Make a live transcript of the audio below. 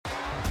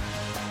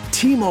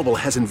T-Mobile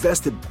has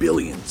invested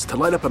billions to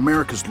light up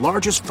America's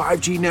largest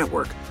 5G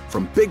network,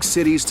 from big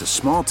cities to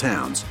small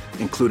towns,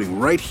 including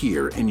right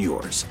here in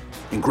yours.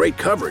 And great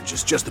coverage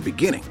is just the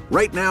beginning.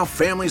 Right now,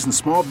 families and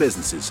small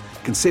businesses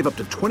can save up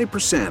to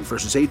 20%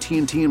 versus AT&T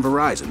and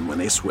Verizon when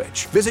they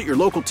switch. Visit your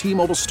local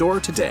T-Mobile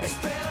store today.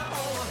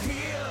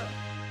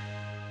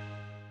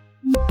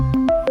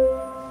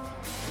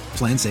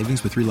 Plan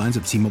savings with 3 lines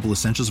of T-Mobile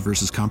Essentials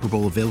versus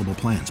comparable available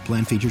plans.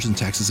 Plan features and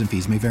taxes and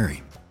fees may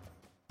vary.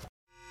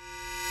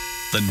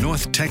 The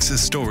North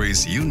Texas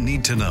stories you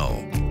need to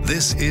know.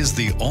 This is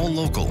the All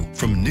Local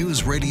from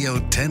News Radio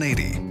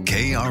 1080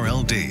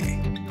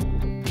 KRLD.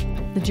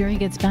 The jury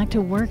gets back to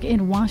work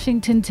in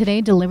Washington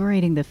today,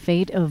 deliberating the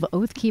fate of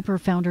Oath Keeper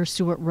founder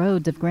Stewart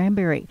Rhodes of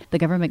Granbury. The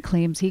government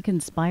claims he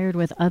conspired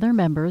with other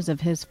members of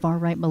his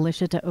far-right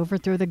militia to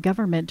overthrow the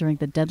government during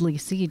the deadly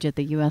siege at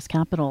the U.S.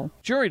 Capitol.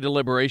 Jury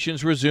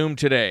deliberations resume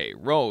today.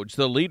 Rhodes,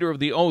 the leader of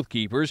the Oath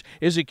Keepers,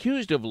 is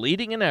accused of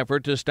leading an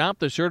effort to stop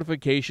the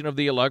certification of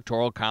the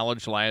Electoral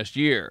College last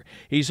year.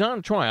 He's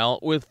on trial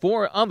with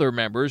 4 other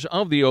members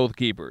of the Oath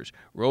Keepers.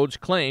 Rhodes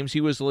claims he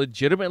was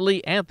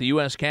legitimately at the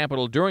U.S.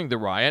 Capitol during the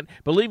riot,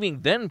 believing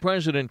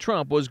then-President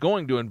Trump was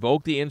going to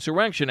invoke the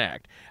Insurrection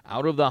Act.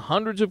 Out of the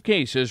hundreds of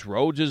cases,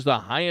 Rhodes is the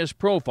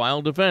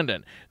highest-profile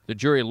defendant. The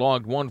jury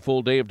logged 1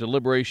 full day of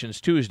deliberations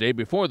Tuesday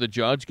before the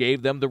judge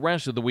gave them the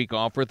rest of the week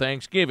off for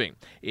Thanksgiving.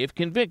 If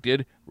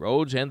convicted,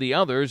 Rhodes and the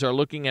others are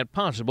looking at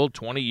possible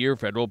 20-year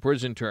federal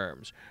prison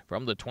terms.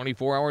 From the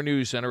 24-hour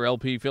news center,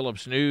 LP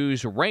Phillips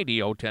News,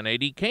 Radio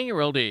 1080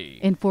 KRLD.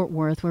 In Fort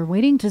Worth, we're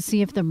waiting to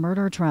see if the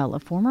murder trial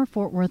of former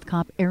Fort Worth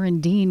cop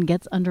Aaron Dean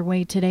gets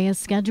underway today as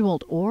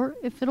scheduled, or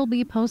if it'll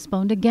be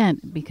postponed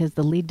again because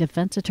the lead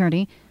defense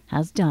attorney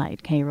has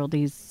died.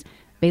 KRLD's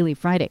Bailey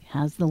Friday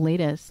has the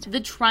latest. The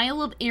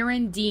trial of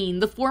Aaron Dean,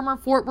 the former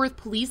Fort Worth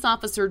police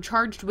officer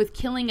charged with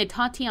killing a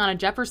Tatiana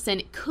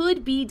Jefferson,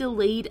 could be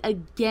delayed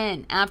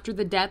again after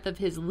the death of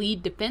his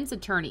lead defense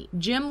attorney.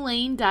 Jim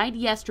Lane died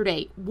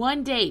yesterday,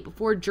 1 day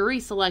before jury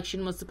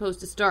selection was supposed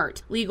to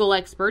start. Legal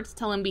experts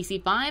tell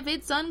NBC5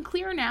 it's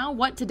unclear now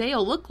what today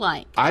will look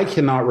like. I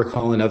cannot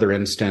recall another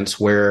instance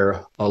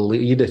where a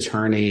lead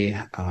attorney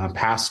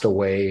passed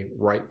away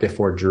right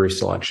before jury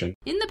selection.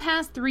 In the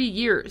past 3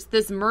 years,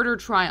 this murder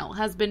trial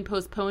has been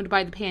postponed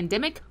by the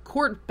pandemic,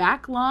 court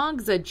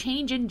backlogs, a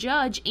change in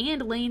judge,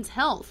 and Lane's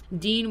health.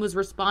 Dean was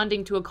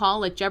responding to a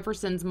call at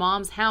Jefferson's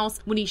mom's house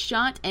when he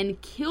shot and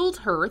killed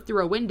her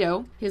through a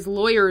window. His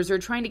lawyers are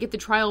trying to get the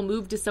trial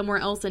moved to somewhere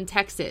else in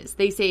Texas.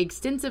 They say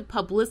extensive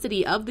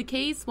publicity of the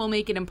case will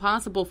make it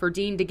impossible for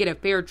Dean to get a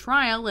fair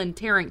trial in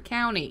Tarrant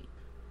County.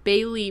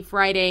 Bailey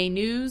Friday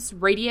News,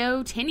 Radio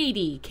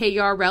 1080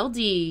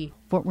 KRLD.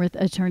 Fort Worth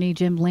attorney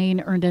Jim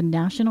Lane earned a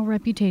national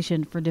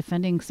reputation for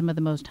defending some of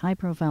the most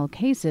high-profile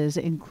cases,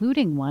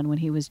 including one when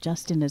he was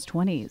just in his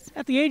 20s.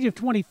 At the age of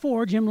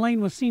 24, Jim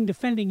Lane was seen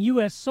defending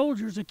U.S.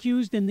 soldiers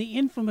accused in the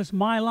infamous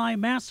My Lai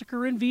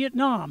massacre in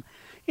Vietnam.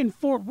 In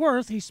Fort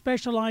Worth, he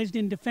specialized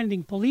in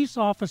defending police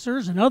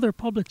officers and other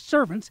public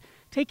servants,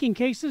 taking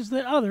cases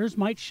that others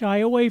might shy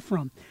away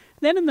from.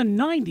 Then in the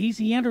 90s,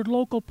 he entered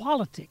local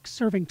politics,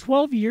 serving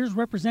 12 years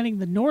representing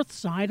the North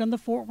Side on the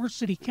Fort Worth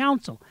City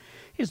Council.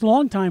 His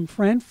longtime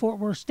friend, Fort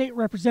Worth State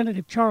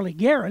Representative Charlie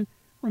Guerin,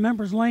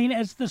 remembers Lane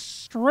as the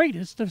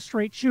straightest of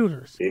straight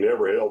shooters. He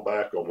never held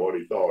back on what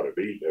he thought.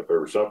 If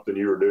there was something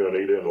you were doing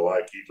he didn't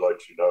like, he'd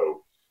let you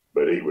know.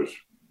 But he was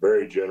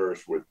very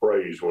generous with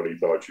praise when he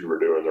thought you were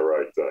doing the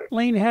right thing.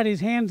 Lane had his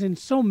hands in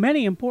so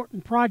many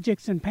important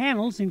projects and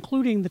panels,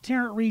 including the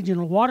Tarrant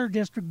Regional Water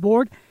District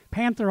Board,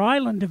 Panther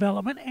Island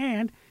development,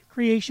 and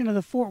creation of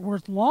the Fort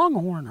Worth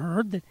Longhorn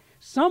herd that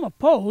some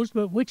opposed,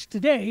 but which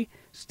today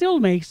still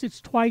makes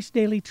its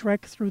twice-daily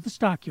trek through the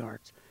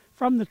stockyards.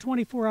 From the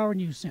 24-hour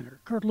News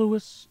Center, Kurt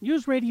Lewis,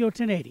 News Radio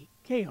 1080.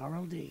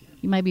 KRLD.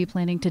 You might be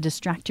planning to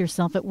distract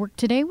yourself at work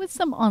today with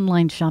some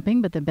online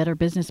shopping, but the Better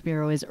Business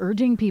Bureau is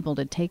urging people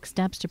to take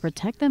steps to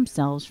protect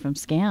themselves from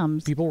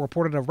scams. People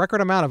reported a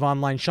record amount of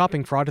online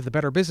shopping fraud to the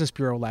Better Business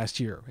Bureau last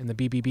year, and the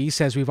BBB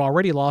says we've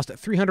already lost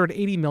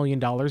 $380 million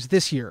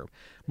this year.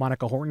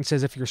 Monica Horton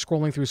says if you're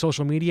scrolling through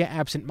social media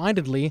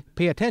absent-mindedly,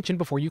 pay attention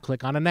before you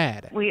click on an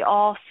ad. We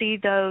all see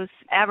those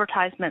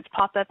advertisements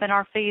pop up in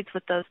our feeds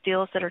with those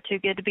deals that are too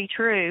good to be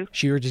true.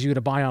 She urges you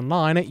to buy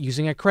online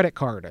using a credit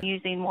card.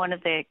 Using one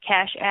of the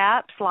cash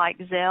apps like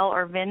Zelle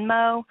or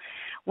Venmo,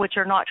 which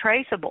are not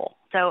traceable.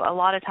 So a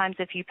lot of times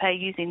if you pay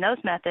using those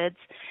methods,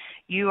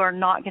 you are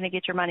not going to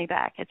get your money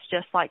back. It's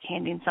just like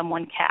handing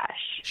someone cash.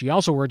 She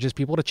also urges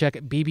people to check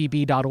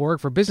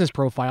bbb.org for business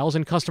profiles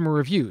and customer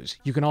reviews.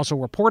 You can also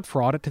report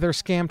fraud to their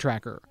scam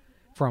tracker.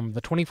 From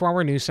the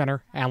 24-hour News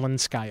Center, Alan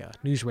Skaya,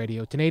 News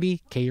Radio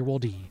 1080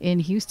 KRLD. In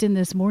Houston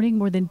this morning,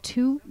 more than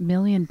 2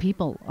 million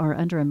people are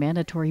under a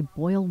mandatory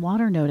boil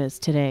water notice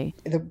today.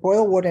 The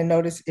boil water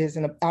notice is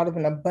out of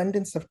an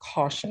abundance of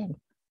caution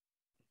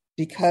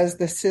because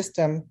the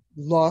system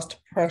lost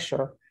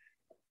pressure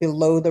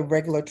below the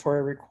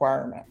regulatory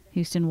requirement.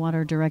 Houston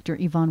Water Director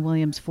Yvonne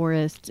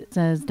Williams-Forrest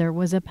says there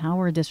was a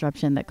power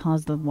disruption that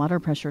caused the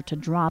water pressure to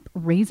drop,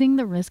 raising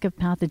the risk of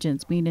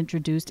pathogens being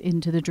introduced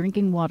into the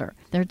drinking water.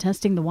 They're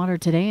testing the water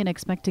today and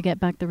expect to get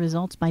back the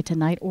results by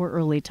tonight or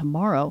early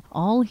tomorrow.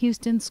 All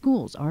Houston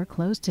schools are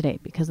closed today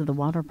because of the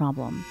water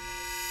problem.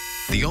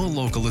 The All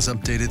Local is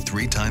updated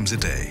 3 times a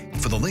day.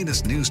 For the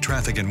latest news,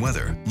 traffic, and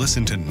weather,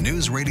 listen to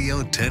News Radio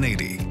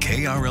 1080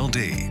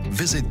 KRLD.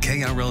 Visit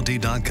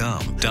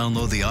KRLD.com,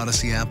 download the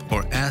Odyssey app,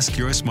 or ask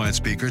your smart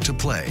speaker to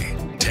play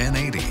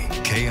 1080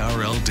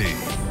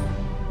 KRLD.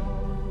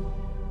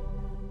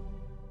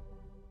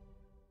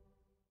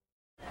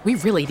 We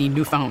really need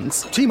new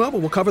phones. T-Mobile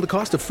will cover the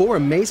cost of 4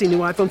 amazing new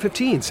iPhone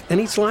 15s, and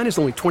each line is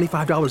only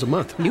 $25 a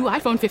month. New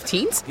iPhone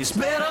 15s? It's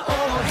better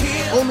over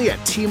here. Only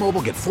at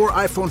T-Mobile, get 4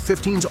 iPhone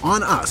 15s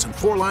on us and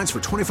 4 lines for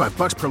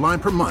 $25 per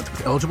line per month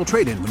with eligible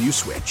trade-in when you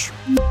switch.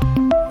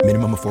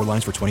 Minimum of 4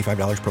 lines for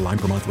 $25 per line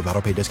per month with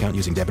autopay discount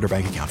using debit or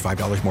bank account.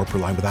 $5 more per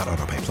line without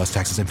autopay, plus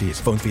taxes and fees.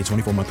 Phone fee at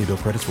 24 monthly bill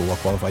credits for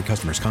well-qualified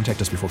customers. Contact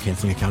us before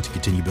canceling account to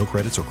continue bill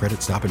credits or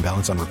credit stop and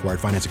balance on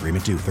required finance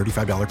agreement due.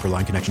 $35 per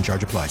line connection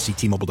charge applies. See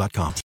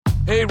T-Mobile.com.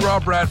 Hey,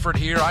 Rob Bradford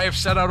here. I have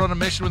set out on a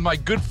mission with my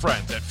good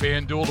friends at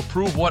FanDuel to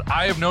prove what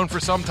I have known for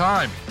some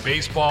time.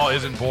 Baseball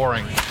isn't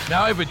boring.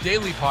 Now I have a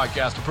daily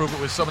podcast to prove it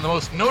with some of the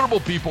most notable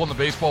people in the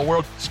baseball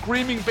world,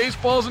 screaming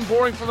baseball isn't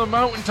boring from the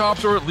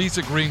mountaintops, or at least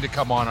agreeing to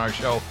come on our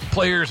show.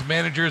 Players,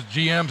 managers,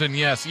 GMs, and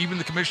yes, even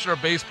the commissioner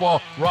of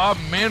baseball, Rob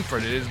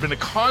Manfred. It has been a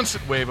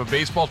constant wave of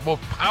baseball's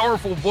most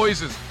powerful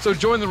voices. So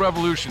join the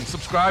revolution.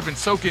 Subscribe and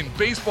soak in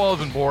Baseball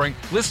Isn't Boring.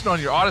 Listen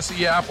on your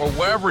Odyssey app or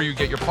wherever you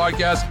get your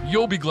podcasts.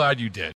 You'll be glad you did.